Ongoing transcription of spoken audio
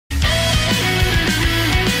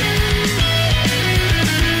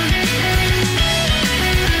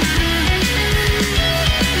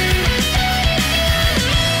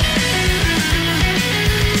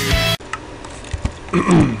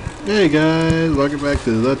Hey guys, welcome back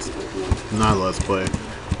to Let's Play.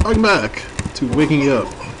 Welcome back to Waking Up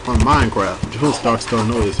on Minecraft. Your host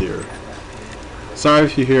DarkstarNoise here. Sorry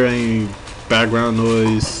if you hear any background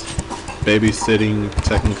noise, babysitting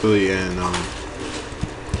technically, and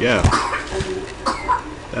yeah,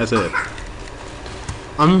 that's it.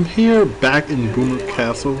 I'm here back in Boomer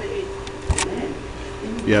Castle.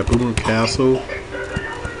 Yeah, Boomer Castle.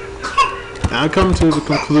 And I come to the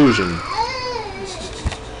conclusion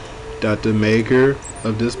that the maker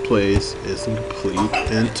of this place is a complete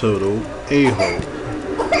and total a-hole.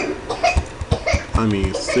 I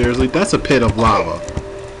mean, seriously, that's a pit of lava.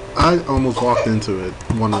 I almost walked into it,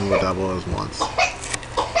 wondering what that was once.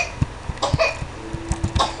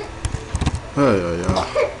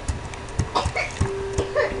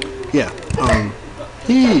 Yeah,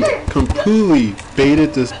 he completely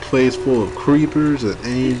baited this place full of creepers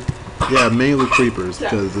and mainly creepers,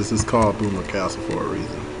 because this is called Boomer Castle for a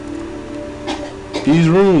reason. These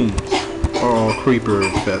rooms are all creeper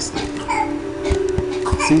infested.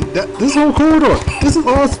 See, this whole corridor, this is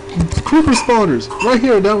all creeper spawners right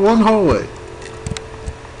here in that one hallway.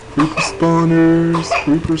 Creeper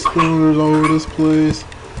spawners all over this place.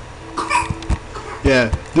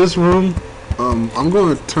 Yeah, this room, I'm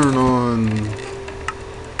going to turn on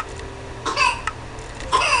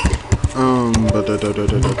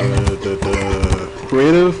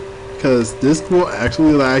creative, because this will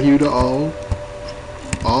actually allow you to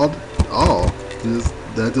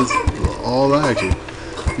that is all action.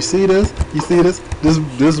 You see this? This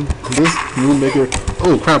room maker.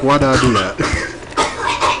 Oh crap! Why did I do that?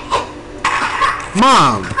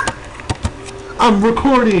 Mom, I'm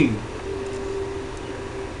recording.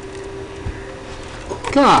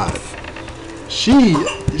 God, she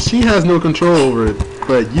has no control over it,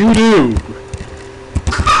 but you do.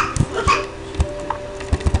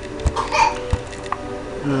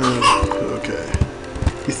 Okay.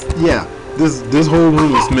 Yeah, this whole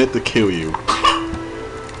room is meant to kill you.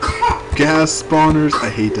 Gas spawners, I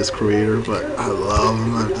hate this creator, but I love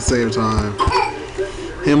him at the same time.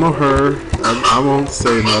 Him or her, I won't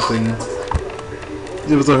say nothing.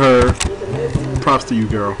 It was a her. Props to you,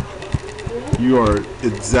 girl. You are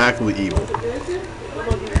exactly evil.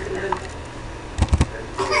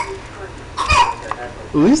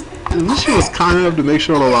 At least she was kind enough to make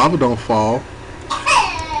sure the lava don't fall.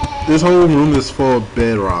 This whole room is full of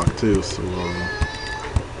bedrock too, so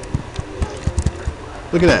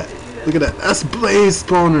look at that. That's blaze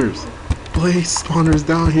spawners. Blaze spawners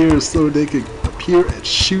down here so they could appear and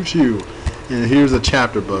shoot you. And here's a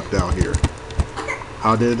chapter book down here.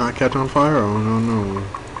 How did it not catch on fire? Oh no.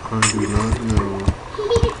 I do not know.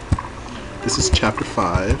 This is chapter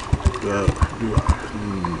 5. Do I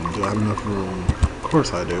have enough room? Of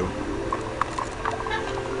course I do.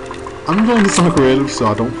 I'm doing this on creative so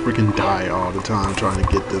I don't freaking die all the time trying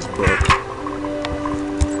to get this book.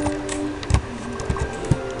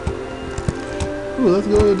 Ooh, let's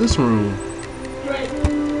go to this room.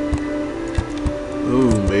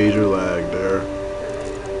 Ooh, major lag there.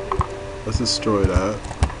 Let's destroy that.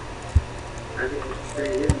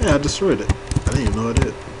 Yeah, I destroyed it. I didn't even know I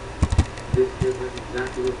did.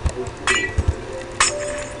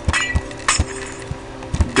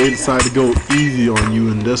 They decided to go easy on you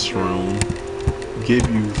in this room, give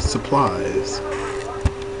you supplies.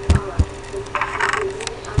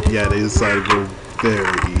 Yeah, they decided to go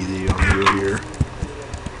very easy on you here.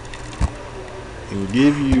 And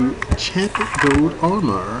give you enchanted gold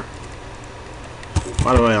armor.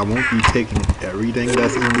 By the way, I won't be taking everything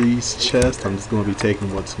that's in these chests. I'm just going to be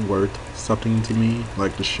taking what's worth something to me,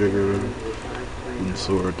 like the sugar, and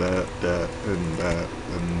sword, that, and that.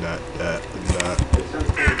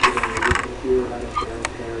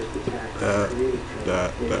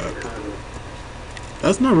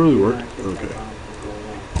 That's not really worth. Okay.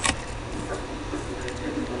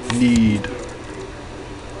 Need.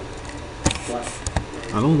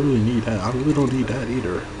 I don't really need that. I really don't need that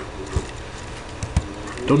either.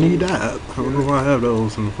 Don't need that. I don't know why I have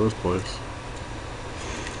those in the first place.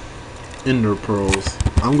 Ender pearls.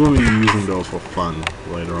 I'm going to be using those for fun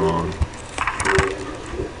later on.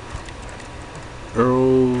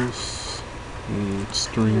 Arrows,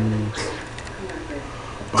 string,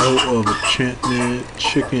 bottle of enchantment,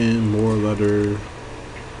 chicken, more leather.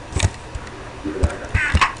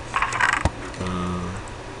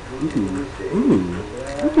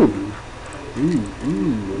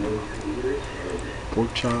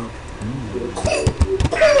 Pork chop.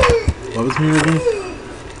 What was here again?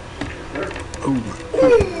 Oh my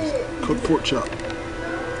goodness. Cooked pork chop.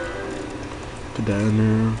 Put that in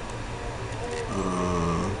there.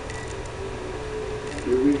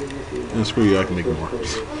 And screw you, I can make more.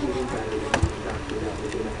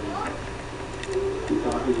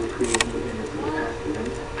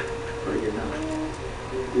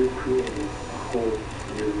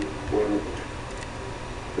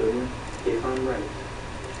 If I'm right,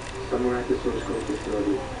 somewhere at the source code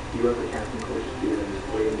facility, you have a Captain Course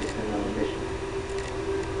student waiting to send on a mission.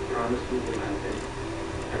 Promise me you'll help him.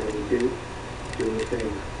 And when you do me a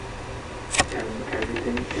favor. Tell him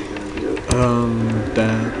everything is gonna be okay.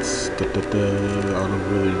 That's I don't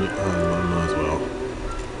really might as well.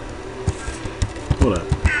 Hold up.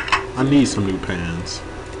 I need some new pans.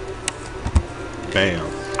 Bam.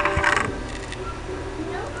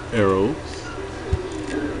 Arrows.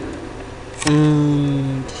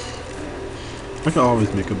 And I could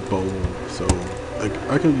always make a bowl, so like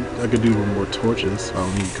I could do more torches. I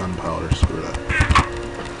don't need gunpowder, screw that.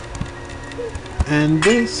 And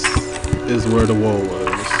this is where the wool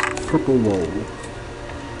is. Purple wool.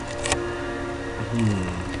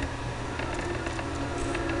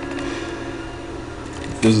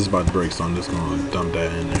 This is about to break, so I'm just gonna dump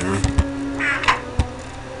that in there.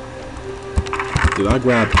 Did I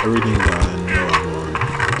grab everything that I know I'm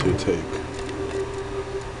going to take?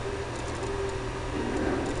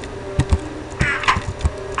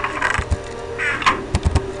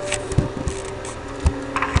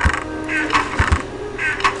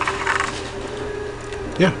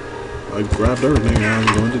 Yeah, I grabbed everything I'm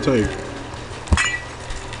going to take.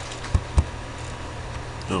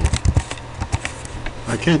 No.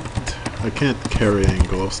 I can't carry any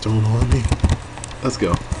glowstone on me. Let's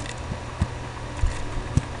go.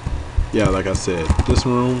 Yeah, like I said, this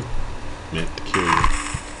room meant to kill you.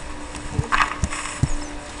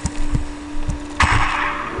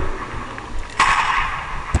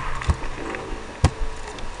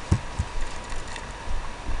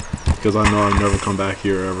 Because I know I'll never come back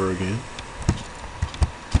here ever again.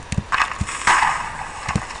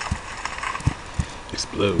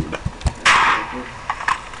 Explode.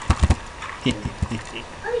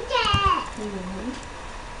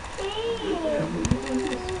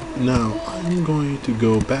 Now, I'm going to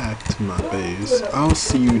go back to my base. I'll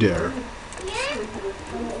see you there.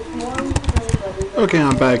 Okay,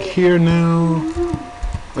 I'm back here now.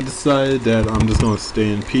 I decided that I'm just going to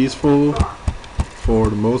stay in peaceful for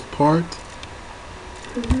the most part.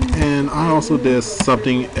 And I also did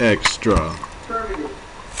something extra.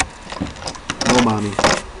 No money.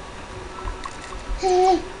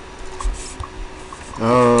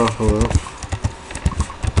 Hello.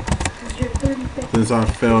 Since I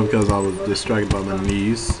fell because I was distracted by my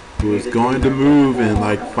niece, who was going to move in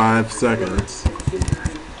like 5 seconds.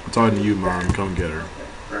 I'm talking to you, Mom. Come get her.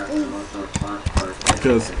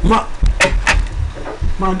 Because,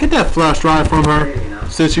 Mom, get that flash drive from her.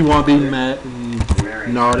 Since you want to be mad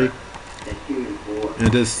and naughty.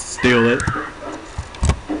 And just steal it.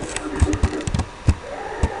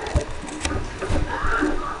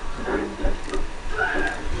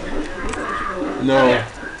 No,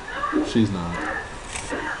 she's not.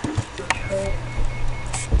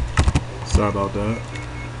 Sorry about that.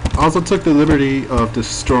 I also took the liberty of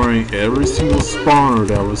destroying every single spawner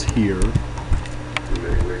that was here.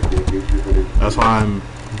 That's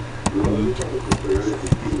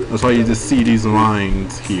why you just see these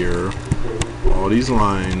lines here. All these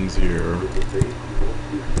lines here.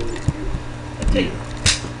 Yeah.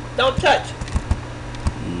 Don't touch.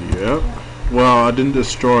 Yep. Well, I didn't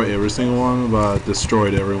destroy every single one, but I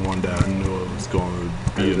destroyed everyone that I knew it was going to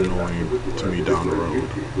be annoying to me down the road.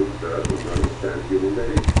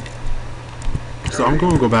 So I'm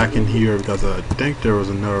going to go back in here because I think there was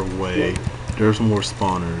another way. There's more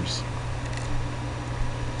spawners.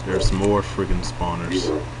 There's more freaking spawners.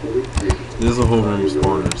 There's a whole room of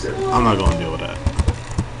spawners. I'm not going to deal with that.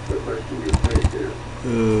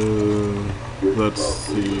 Let's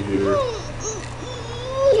see here.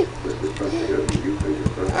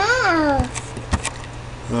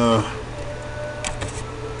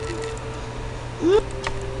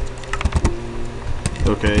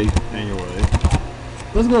 Okay, anyway.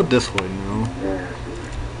 Let's go this way now.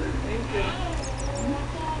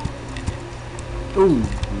 Oh,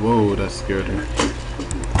 whoa, that scared me.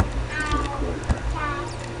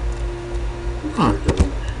 Huh.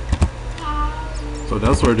 So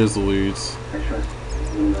that's where this leads.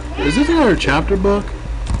 Is this another chapter book?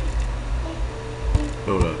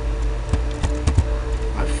 Hold up.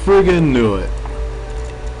 I friggin' knew it.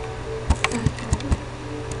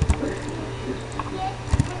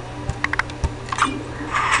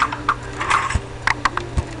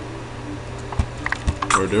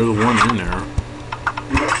 Or there's one in there.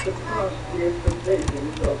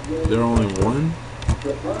 Is there only one?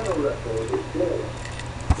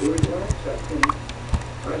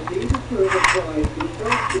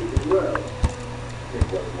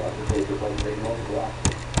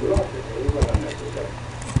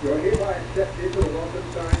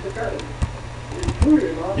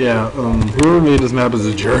 Yeah, whoever made this map is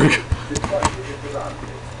a jerk.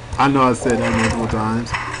 I know I said that multiple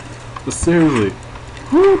times, but seriously,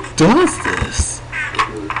 who does this?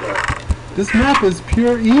 This map is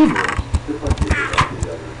pure evil.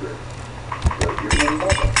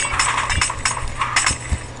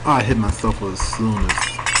 I hit myself with a slowness.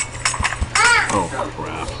 Oh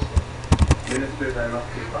crap.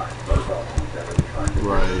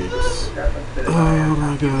 Right. Oh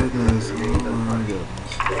my goodness. Oh my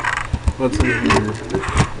goodness. What's in here?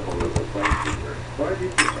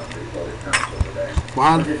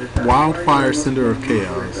 Wildfire Cinder of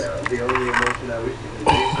Chaos.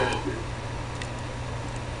 Oh.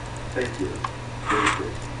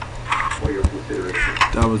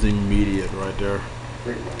 That was immediate right there.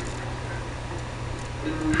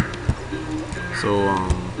 So,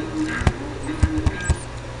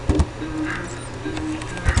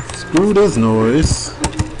 screw this noise.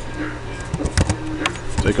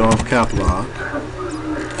 Take off cap lock.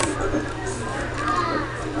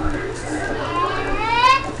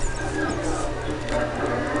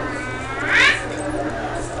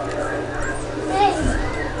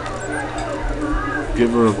 Get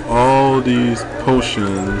rid of all these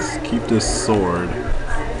potions. Keep this sword,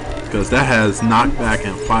 because that has knockback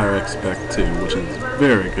and fire expect too, which is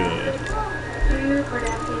very good.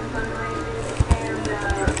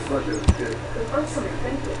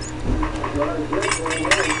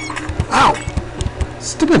 Ow!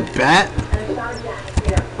 Stupid bat!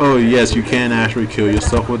 Oh yes, you can actually kill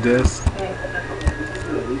yourself with this.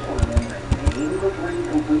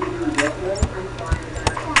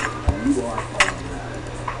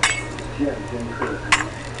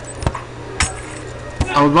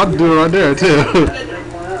 I was about to do it right there too.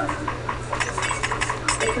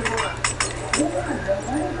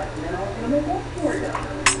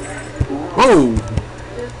 Whoa!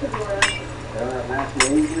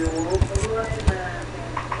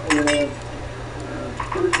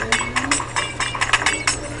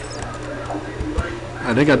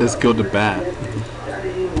 I think I just killed the bat.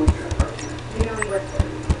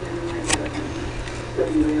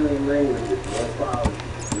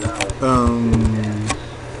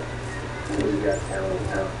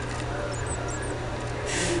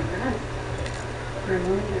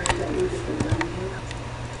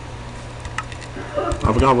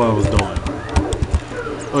 I forgot what I was doing.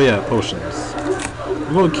 Oh yeah, potions.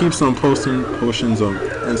 I'm gonna keep some potions of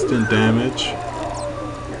instant damage,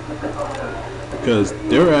 because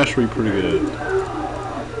they're actually pretty good.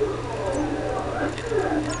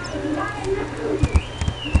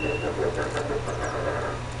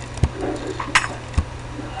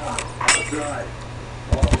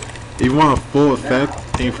 If you want a full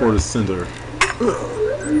effect, aim for the cinder.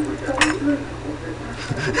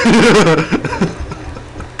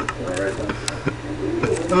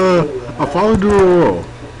 I followed the rule.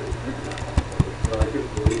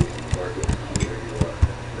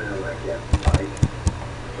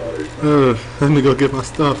 Let me go get my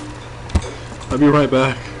stuff. I'll be right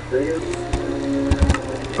back.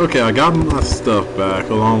 Okay, I got my stuff back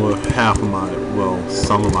along with half of my, well,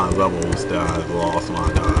 some of my levels that I lost when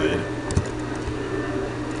I died.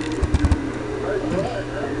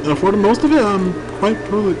 And for the most of it, I'm quite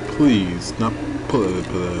pleased. Not I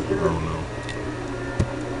don't know.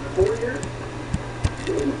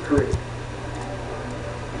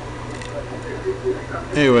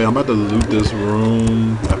 Anyway, I'm about to loot this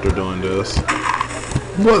room after doing this.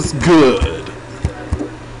 What's good?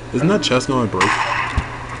 Isn't that chest gonna break?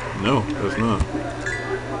 No, it's not.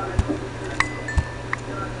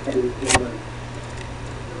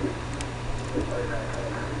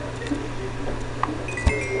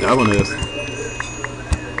 That one is.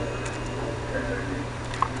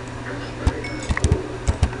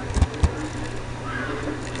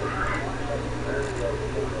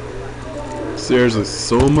 Seriously,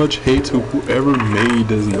 so much hate to whoever made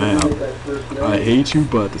this map. I hate you,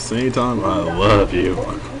 but at the same time, I love you.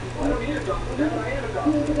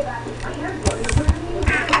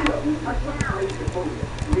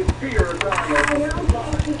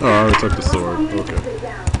 Oh, I already took the sword. Okay.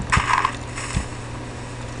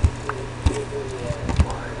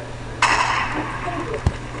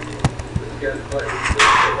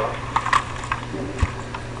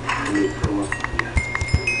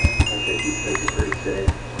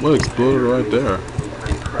 What exploded right there?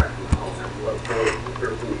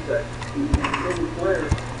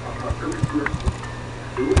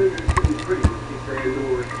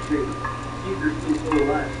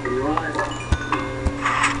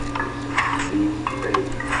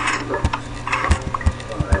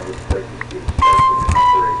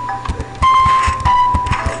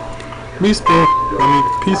 Peaceful. I mean,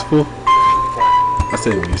 peaceful. I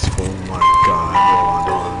said peaceful. Oh my god, what am I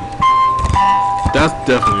doing? That's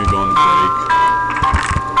definitely going to break.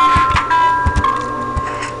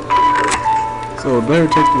 So better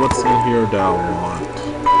take what's in here that I want.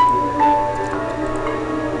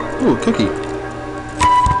 Ooh, cookie.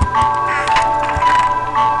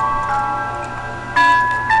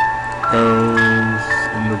 Pearls,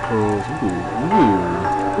 ender pearls.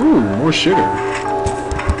 Ooh, more sugar.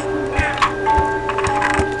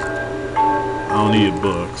 I don't need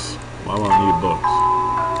books. Why do I need books?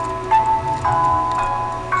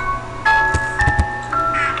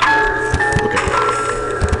 Okay.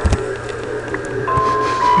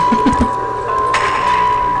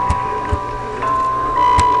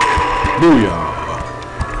 Booyah!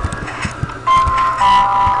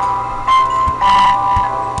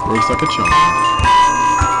 Works like a charm.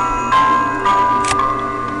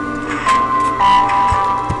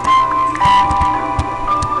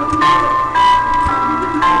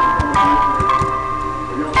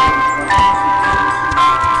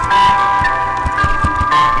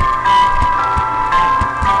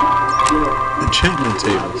 Enchantment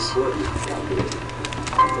tables.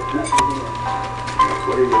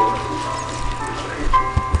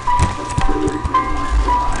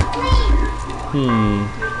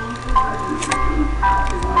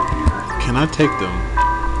 Can I take them?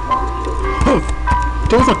 Oh,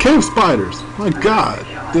 those are cave spiders. My god,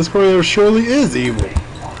 this corridor surely is evil.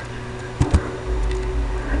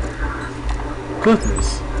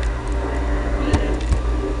 Goodness.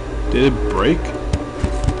 Did it break?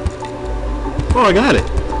 Oh, I got it.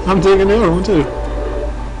 I'm taking the other one too.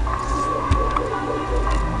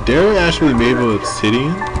 They're actually made of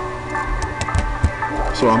obsidian.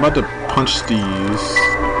 So I'm about to punch these.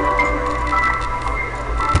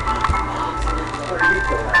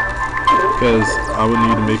 Because I would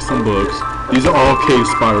need to make some books. These are all cave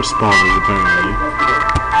spider spawners apparently.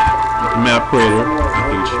 Map creator. I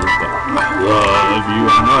hate you, but I love you.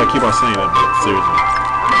 I know I keep on saying that, but seriously.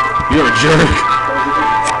 You're a jerk.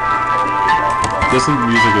 This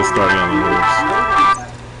music is starting on the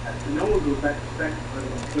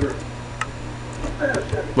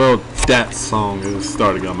nerves. Well, that song is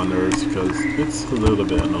starting on my nerves because it's a little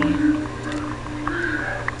bit annoying.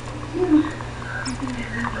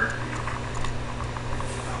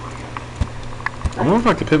 I wonder if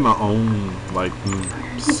I could put my own, like,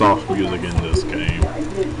 soft music in this game.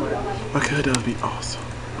 If I could, that would be awesome.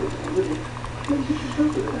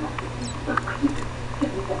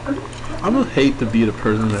 I would hate to be the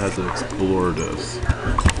person that has to explore this.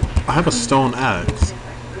 I have a stone axe.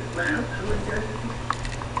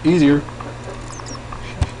 Easier.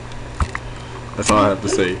 That's all I have to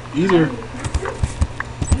say. Easier.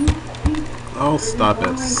 I'll stop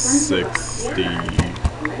at 60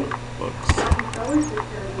 bucks.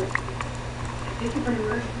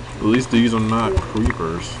 At least these are not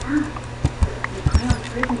creepers.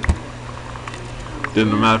 Then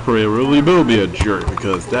the map creator really will be a jerk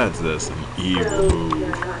because that's just an evil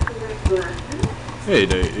move. Hey,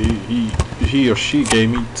 he or she gave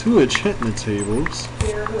me 2 enchantment tables.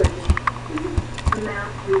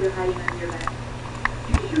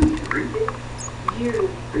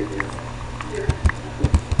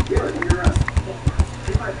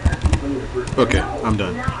 Okay, I'm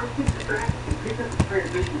done.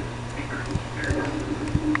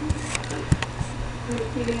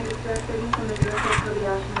 Receiving a distress signal from the USS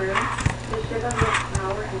Kobayashi Maru, the ship has lost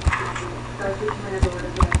power and starfleet commander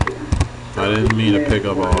orders the rescue. I didn't mean to pick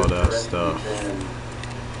up all that stuff.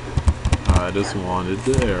 I just wanted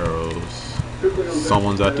the arrows.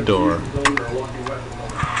 Someone's at the door.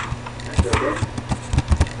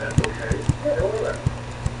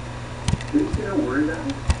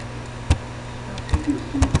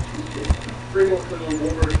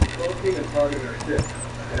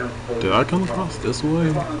 Did I come across this way?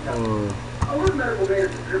 Or...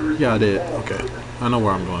 yeah, I did. Okay. I know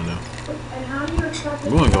where I'm going now. I'm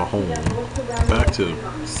going to go home. Back to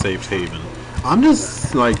safe haven. I'm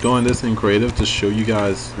just like doing this in creative to show you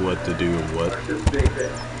guys what to do and what.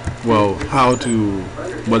 Well, how to...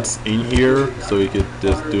 what's in here so you could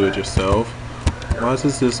just do it yourself. Why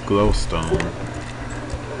is this glowstone?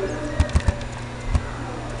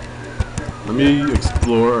 Let me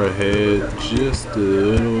explore ahead just a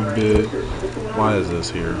little bit. Why is this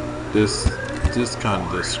here? This kind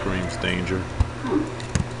of just screams danger.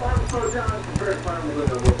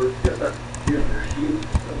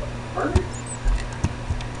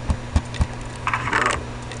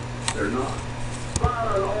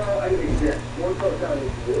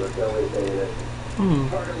 I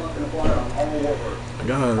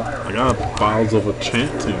got files of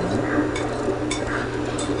enchanting.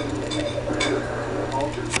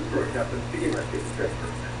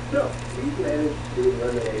 So, we've managed to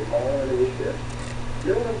eliminate all enemy ships.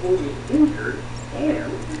 No one was injured,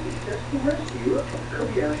 and the successful rescue of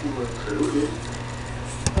Kobayashi crew is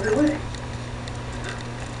underway.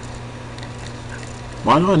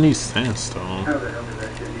 Why do I need sandstone? How the hell did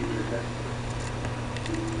that get you to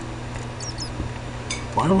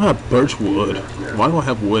Why do I have birch wood? Why do I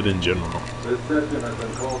have wood in general? This session has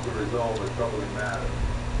been called to resolve a troubling matter.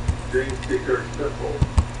 James Seeker Circle.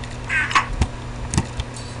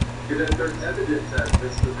 There's evidence that's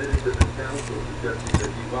been submitted to the council suggesting that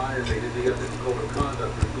you violated the ethical code of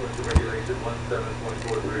conduct pursuant to regulation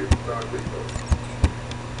 17.43 of the Starfleet Code.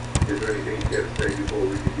 Is there anything you care to say before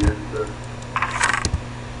we begin, sir?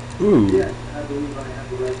 Ooh. Yes, I believe I have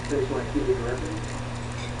the right to say so I keep it directly.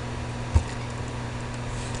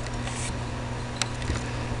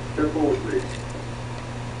 Step forward, please.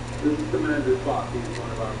 This is Commander Spock. He's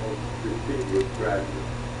one of our most distinguished graduates.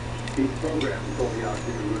 He's programmed to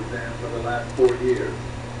Kobayashi to exam for the last 4 years.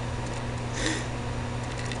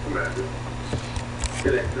 Commander.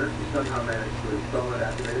 Connector, he somehow managed to install and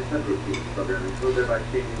activate a subroutine program until thereby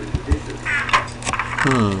changing the conditions.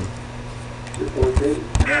 Report date,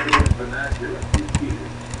 evidence vernacular,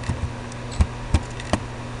 repeated.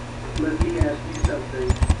 Let me ask you something.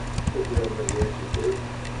 If you don't know the answer to it.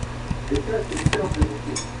 The test itself is a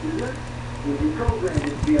computer. When you program it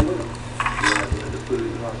to be a little. You have to exclude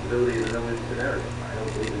the possibility of a no-win scenario. I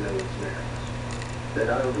don't believe in no-win scenarios. Then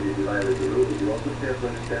not only did you violate the rules, you also failed to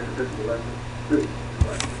understand the principal lesson. Two,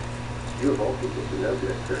 lesson. You have all people to know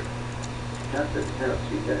this, sir. Captain, now,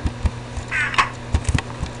 speak that.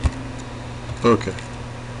 Okay.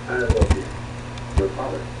 I love you. Your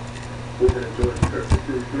father. Lieutenant George Kirk,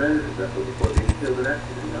 who commanded his vessel before being killed in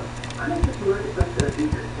accident, no? I don't think you understand that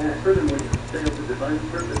either. And furthermore, you failed to define the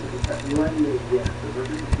purpose of the test. You lied to me again. The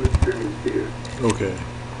purpose is to experience fear. Okay.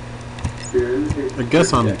 I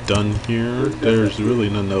guess I'm done here. There's really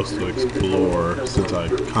nothing else to explore since I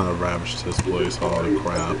kind of ravaged this place. Holy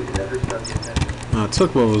crap. I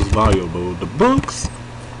took what was valuable. The books.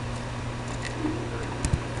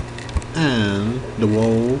 And the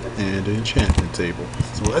wall and the enchantment table.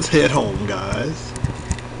 So let's head home, guys.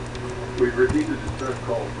 We've received a distress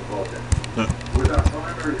call from Vulcan. With our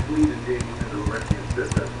primary fleet engaged into the rescue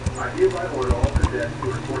system, I hereby order all cadets to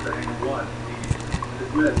report to Hangar 1.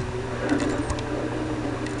 Dismissed.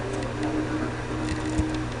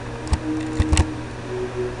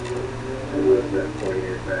 Who was that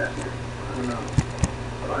 20-year bastard? I don't know.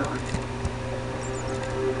 Silence.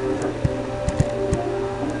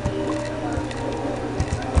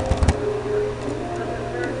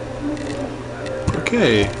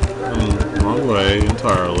 Okay, wrong way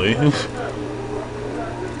entirely.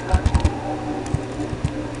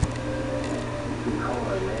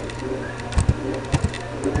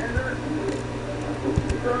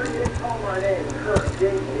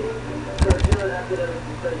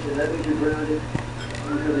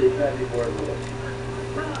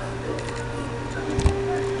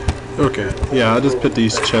 Okay, yeah, I just put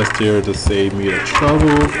these chests here to save me the trouble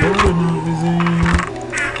of organizing.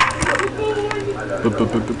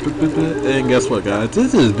 And guess what, guys?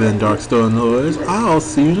 This has been DarkstarNoise. I'll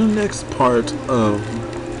see you in the next part of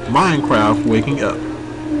Minecraft Waking Up.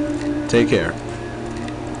 Take care.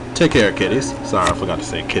 Take care, kitties. Sorry, I forgot to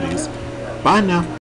say kitties. Bye now.